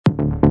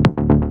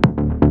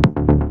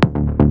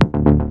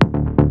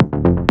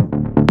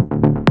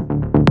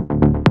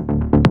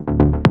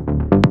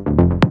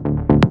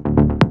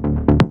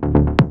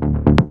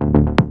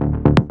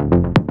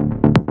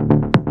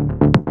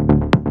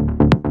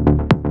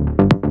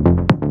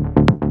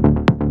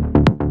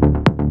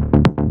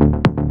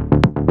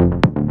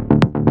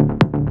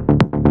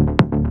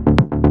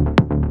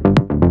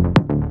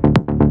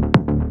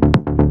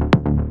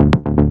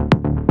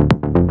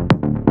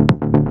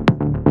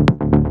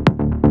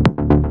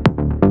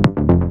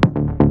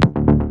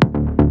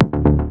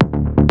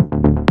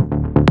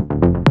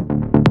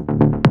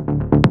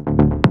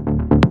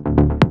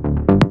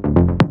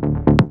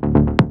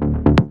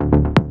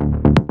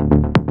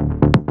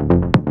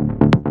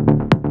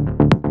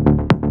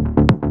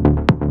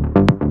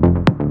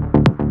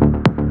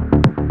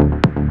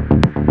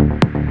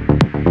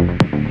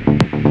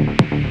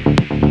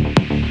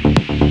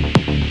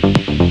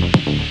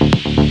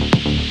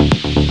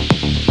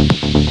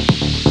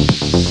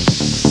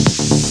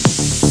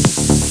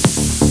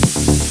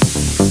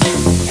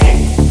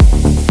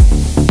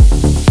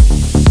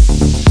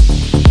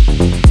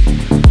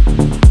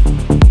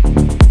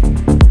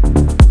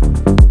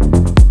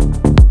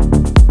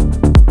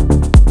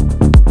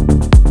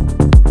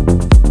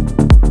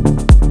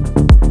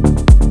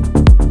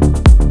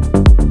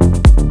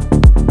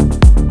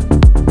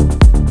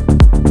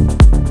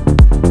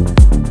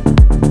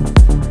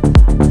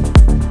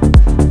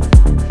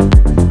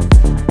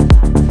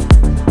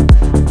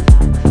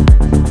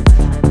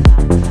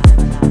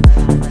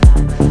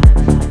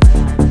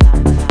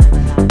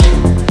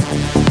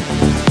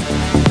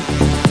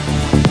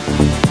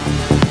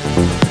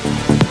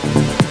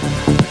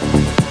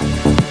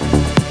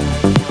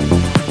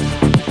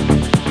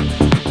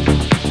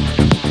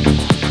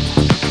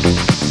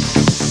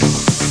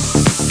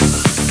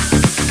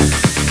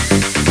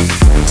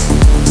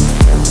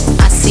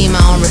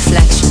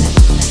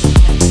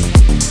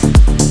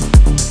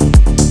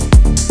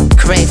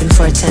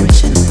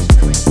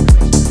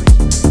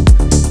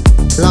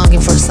longing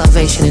for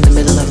salvation in the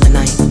middle of the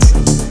night.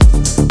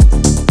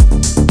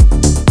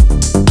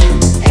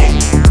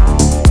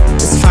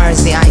 As far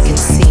as the eye can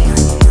see,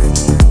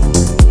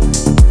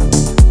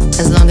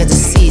 as long as the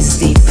sea is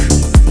deep,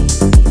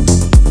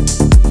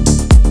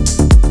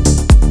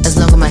 as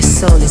long as my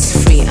soul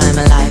is free, I'm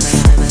alive.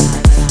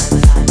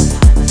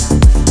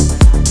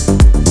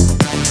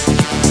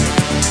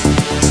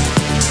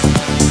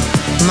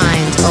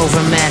 Mind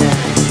over matter,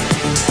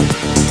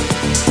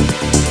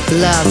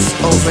 love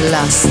over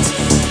lust,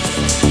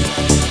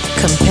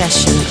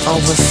 compassion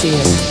over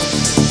fear.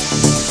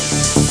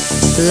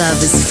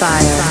 Love is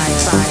fire.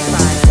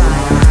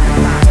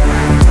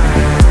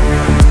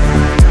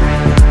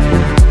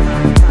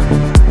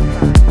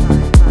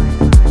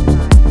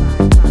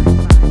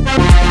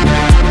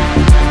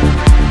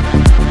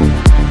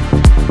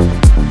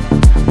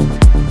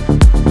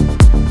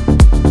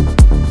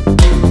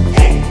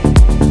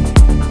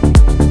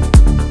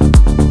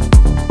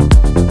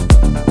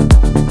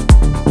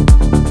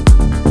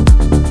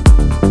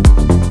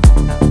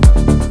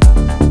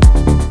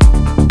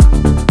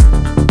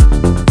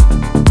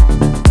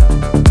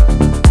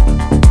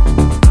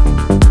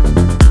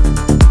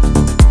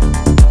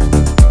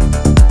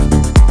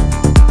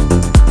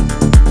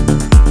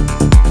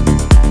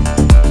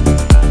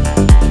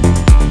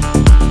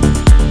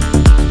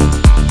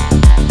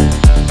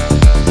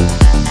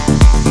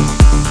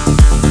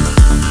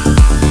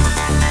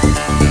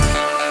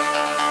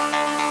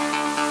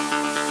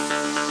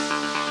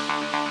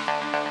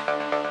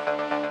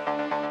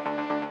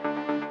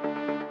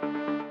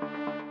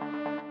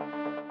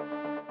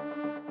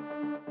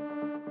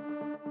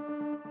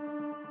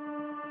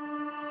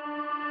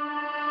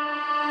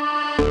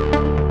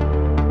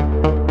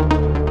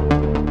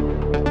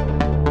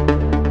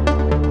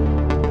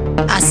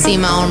 I see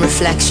my own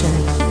reflection,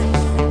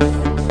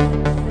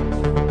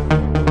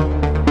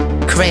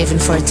 craving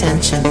for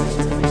attention,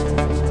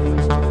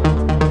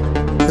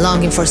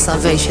 longing for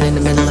salvation in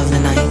the middle of the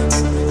night.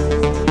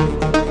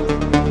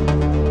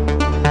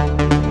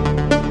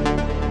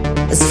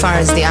 As far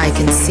as the eye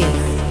can see,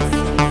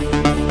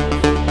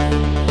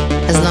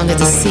 as long as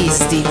the sea is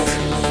deep,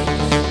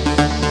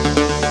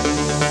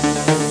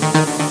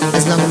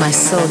 as long as my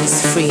soul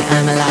is free,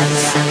 I'm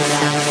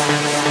alive.